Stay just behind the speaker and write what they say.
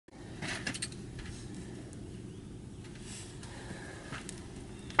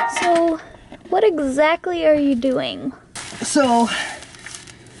So, what exactly are you doing? So,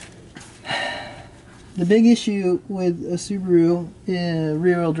 the big issue with a Subaru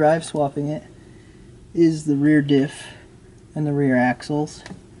rear-wheel drive swapping it is the rear diff and the rear axles.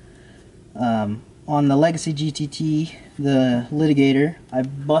 On the Legacy GTT, the Litigator, I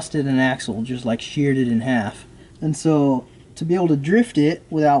busted an axle, just like sheared it in half. And so, to be able to drift it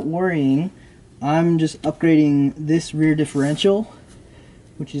without worrying, I'm just upgrading this rear differential,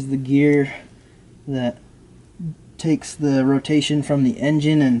 which is the gear that takes the rotation from the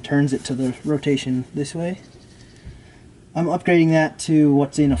engine and turns it to the rotation this way. I'm upgrading that to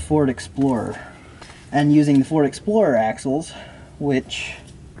what's in a Ford Explorer, and using the Ford Explorer axles, which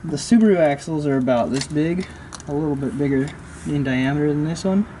the Subaru axles are about this big, a little bit bigger in diameter than this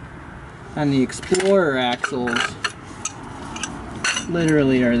one, and the Explorer axles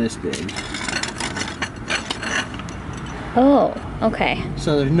literally are this big. Oh, okay.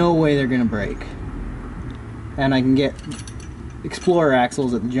 So there's no way they're gonna break. And I can get Explorer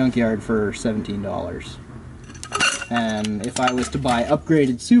axles at the junkyard for $17. And if I was to buy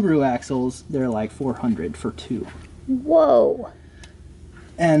upgraded Subaru axles, they're like $400 for two. Whoa.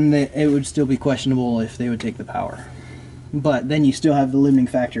 And it would still be questionable if they would take the power. But then you still have the limiting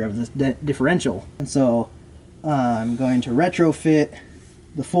factor of this differential. And so I'm going to retrofit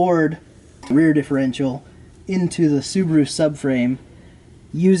the Ford rear differential into the Subaru subframe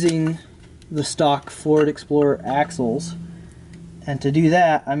using the stock Ford Explorer axles. And to do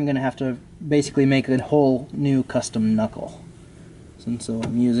that, I'm going to have to basically make a whole new custom knuckle. And so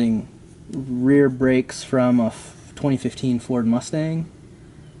I'm using rear brakes from a 2015 Ford Mustang,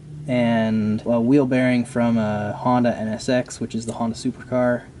 and a wheel bearing from a Honda NSX, which is the Honda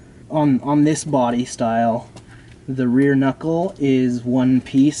supercar. On this body style, the rear knuckle is one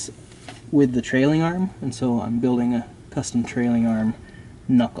piece with the trailing arm, and so I'm building a custom trailing arm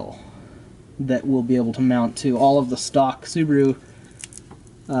knuckle that will be able to mount to all of the stock Subaru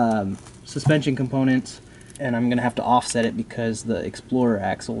suspension components, and I'm gonna have to offset it because the Explorer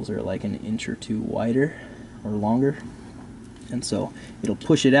axles are like an inch or two wider or longer, and so it'll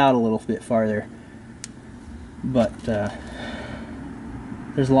push it out a little bit farther, but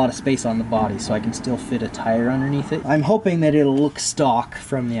there's a lot of space on the body, so I can still fit a tire underneath it. I'm hoping that it'll look stock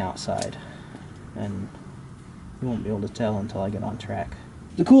from the outside, and you won't be able to tell until I get on track.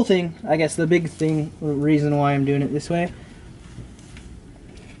 The cool thing, I guess the big thing, the reason why I'm doing it this way,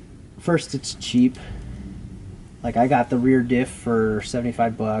 first, it's cheap. Like, I got the rear diff for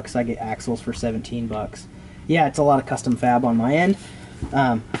 75 bucks, I get axles for 17 bucks. Yeah, it's a lot of custom fab on my end,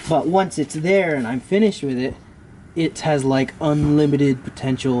 but once it's there and I'm finished with it, it has like unlimited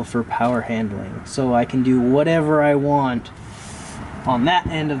potential for power handling. So I can do whatever I want on that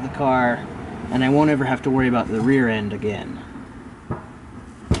end of the car, and I won't ever have to worry about the rear end again.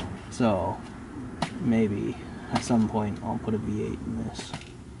 So maybe at some point I'll put a V8 in this.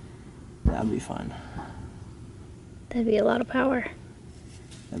 That'd be fun. That'd be a lot of power.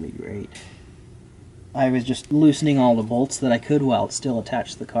 That'd be great. I was just loosening all the bolts that I could while it's still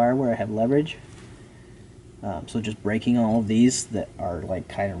attached to the car where I have leverage. So just breaking all of these that are like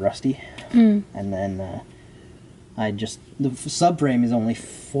kind of rusty. And then the subframe is only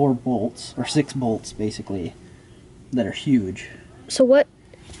 4 bolts, or 6 bolts basically, that are huge. So what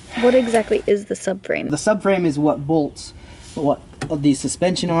exactly is the subframe? The subframe is what bolts, these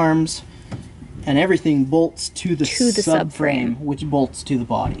suspension arms and everything bolts to the subframe, which bolts to the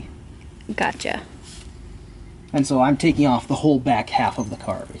body. Gotcha. And so I'm taking off the whole back half of the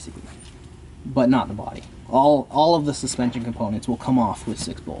car, basically, but not the body. All of the suspension components will come off with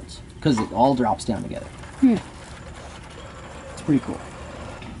 6 bolts, because it all drops down together. It's pretty cool.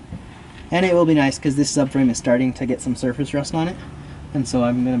 And it will be nice, because this subframe is starting to get some surface rust on it, and so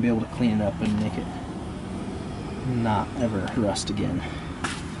I'm going to be able to clean it up and make it not ever rust again.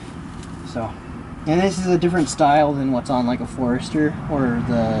 So, and this is a different style than what's on like a Forester or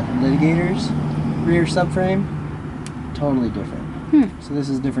the Litigator's rear subframe. Totally different. So this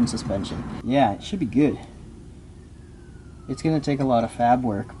is different suspension. Yeah, it should be good. It's going to take a lot of fab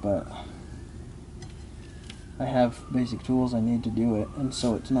work, but I have basic tools I need to do it, and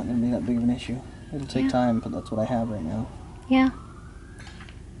so it's not going to be that big of an issue. It'll take time, but that's what I have right now. Yeah.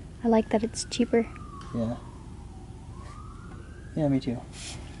 I like that it's cheaper. Yeah. Yeah, me too.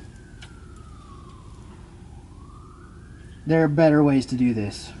 There are better ways to do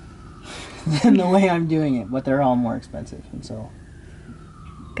this than the way I'm doing it, but they're all more expensive, and so...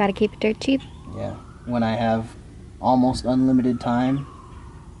 Gotta keep it dirt cheap. Yeah. When I have almost unlimited time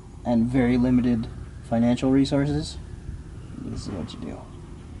and very limited financial resources, this is what you do.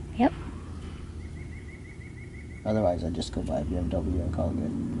 Yep. Otherwise, I'd just go buy a BMW and call it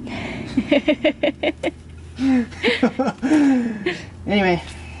good. Anyway,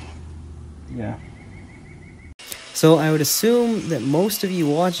 yeah. So I would assume that most of you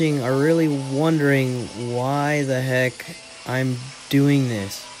watching are really wondering why the heck I'm doing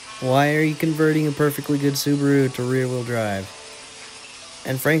this. Why are you converting a perfectly good Subaru to rear-wheel drive?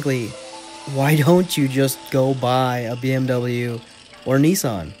 And frankly, why don't you just go buy a BMW or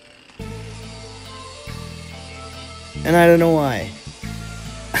Nissan? And I don't know why.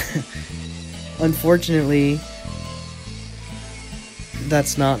 Unfortunately,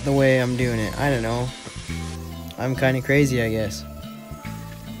 that's not the way I'm doing it. I don't know. I'm kind of crazy, I guess.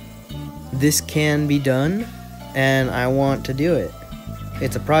 This can be done, and I want to do it.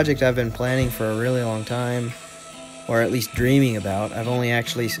 It's a project I've been planning for a really long time, or at least dreaming about. I've only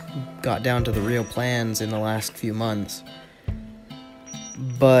actually got down to the real plans in the last few months.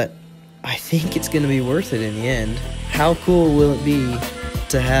 But I think it's going to be worth it in the end. How cool will it be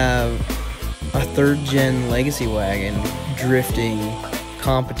to have a third-gen Legacy wagon drifting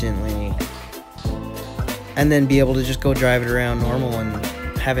competently, and then be able to just go drive it around normal and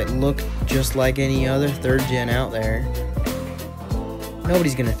have it look just like any other third-gen out there?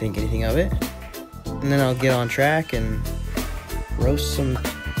 Nobody's gonna think anything of it. And then I'll get on track and roast some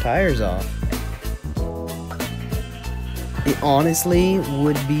tires off. It honestly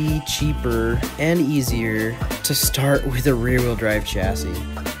would be cheaper and easier to start with a rear-wheel drive chassis.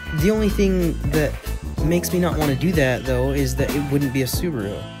 The only thing that makes me not want to do that, though, is that it wouldn't be a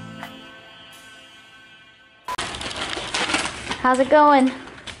Subaru. How's it going?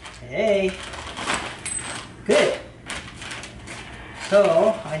 Hey. Good.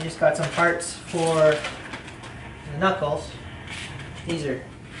 So, I just got some parts for the knuckles. These are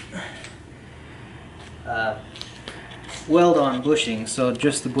weld-on bushing, so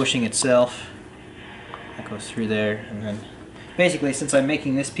just the bushing itself that goes through there, and then basically, since I'm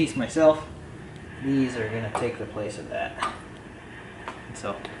making this piece myself, these are gonna take the place of that. And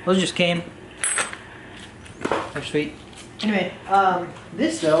so those just came. They're sweet. Anyway,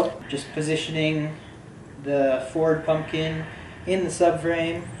 this though, just positioning the Ford pumpkin in the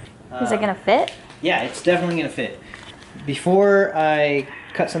subframe. Is it gonna fit? Yeah, it's definitely gonna fit. Before I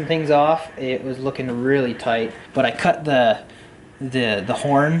cut some things off, it was looking really tight, but I cut the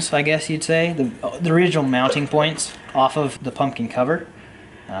horns, I guess you'd say, the original mounting points off of the pumpkin cover,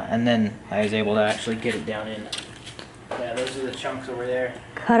 and then I was able to actually get it down in. Yeah, those are the chunks over there.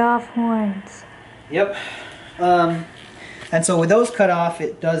 Cut off horns. Yep. And so with those cut off,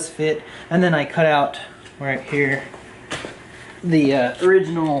 it does fit. And then I cut out right here the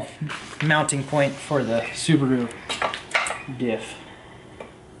original mounting point for the Subaru Diff,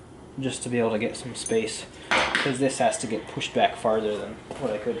 just to be able to get some space, because this has to get pushed back farther than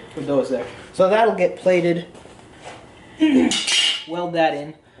what I could with those there. So that'll get plated, weld that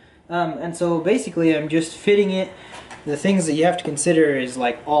in, and so basically I'm just fitting it. The things that you have to consider is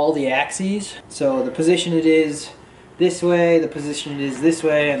like all the axes. So the position it is this way, the position it is this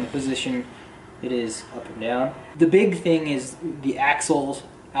way, and the position it is up and down. The big thing is the axle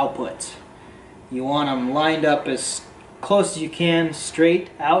outputs. You want them lined up as close as you can straight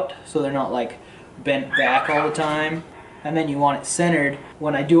out, so they're not like bent back all the time. And then you want it centered.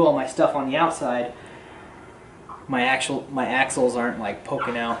 When I do all my stuff on the outside, my axles aren't like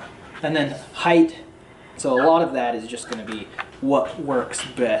poking out. And then height. So a lot of that is just going to be what works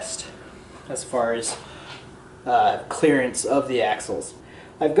best as far as clearance of the axles.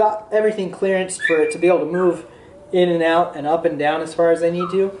 I've got everything clearanced for it to be able to move in and out and up and down as far as I need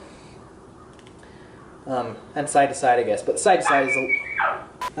to. And side to side, I guess. But side to side is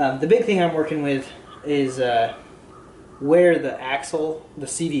the big thing I'm working with is where the axle, the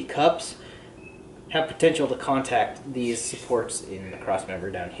CV cups, have potential to contact these supports in the cross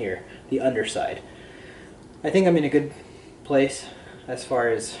member down here, the underside. I think I'm in a good place as far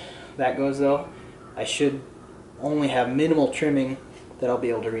as that goes, though. I should only have minimal trimming that I'll be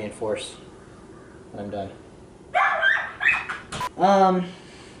able to reinforce when I'm done.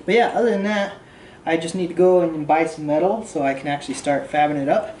 But yeah, other than that, I just need to go and buy some metal so I can actually start fabbing it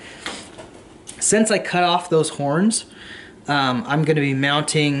up. Since I cut off those horns, I'm going to be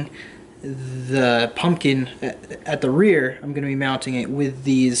mounting the pumpkin at the rear. I'm going to be mounting it with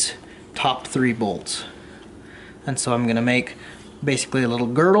these top 3 bolts. And so I'm going to make basically a little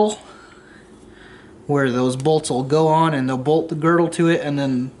girdle where those bolts will go on, and they'll bolt the girdle to it, and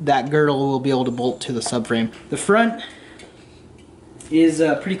then that girdle will be able to bolt to the subframe. The front is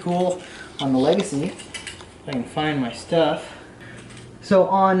pretty cool on the Legacy, if I can find my stuff. So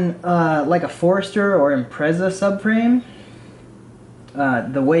on like a Forester or Impreza subframe,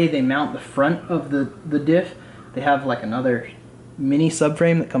 the way they mount the front of the Diff, they have like another mini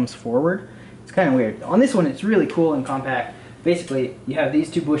subframe that comes forward. It's kind of weird. On this one, it's really cool and compact. Basically, you have these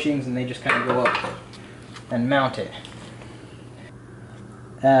two bushings and they just kind of go up and mount it.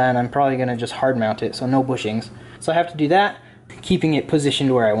 And I'm probably gonna just hard mount it, so no bushings. So I have to do that, keeping it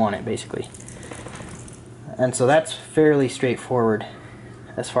positioned where I want it, basically. And so that's fairly straightforward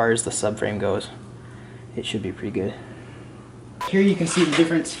as far as the subframe goes. It should be pretty good. Here you can see the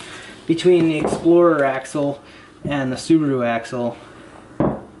difference between the Explorer axle and the Subaru axle.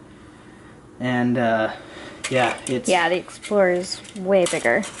 And yeah, it's... Yeah, the Explorer is way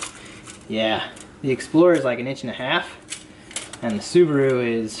bigger. Yeah, the Explorer is like 1.5 inches, and the Subaru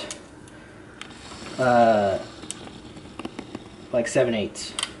is like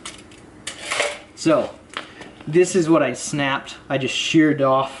 7/8. So this is what I snapped. I just sheared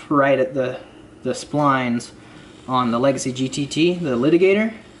off right at the splines on the Legacy GTT, the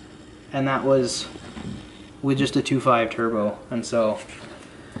litigator, and that was with just a 2.5 turbo. And so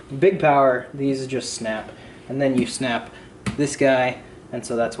big power, these just snap, and then you snap this guy, and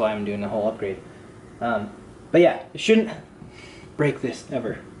so that's why I'm doing the whole upgrade. But yeah, it shouldn't break this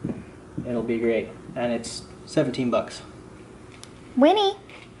ever. It'll be great, and it's 17 bucks. Winnie!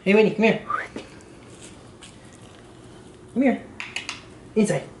 Hey Winnie, come here. Come here.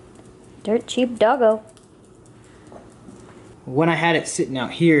 Inside. Dirt cheap doggo. When I had it sitting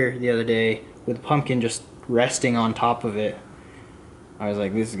out here the other day with the pumpkin just resting on top of it, I was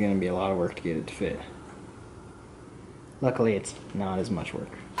like, this is going to be a lot of work to get it to fit. Luckily, it's not as much work.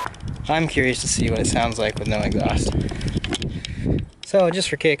 I'm curious to see what it sounds like with no exhaust. So, just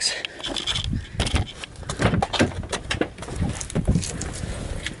for kicks.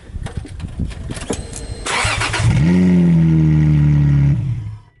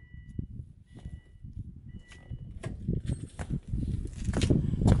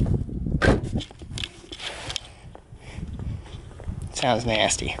 Sounds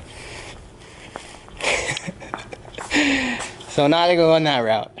nasty. So not to go on that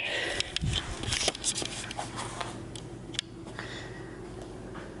route.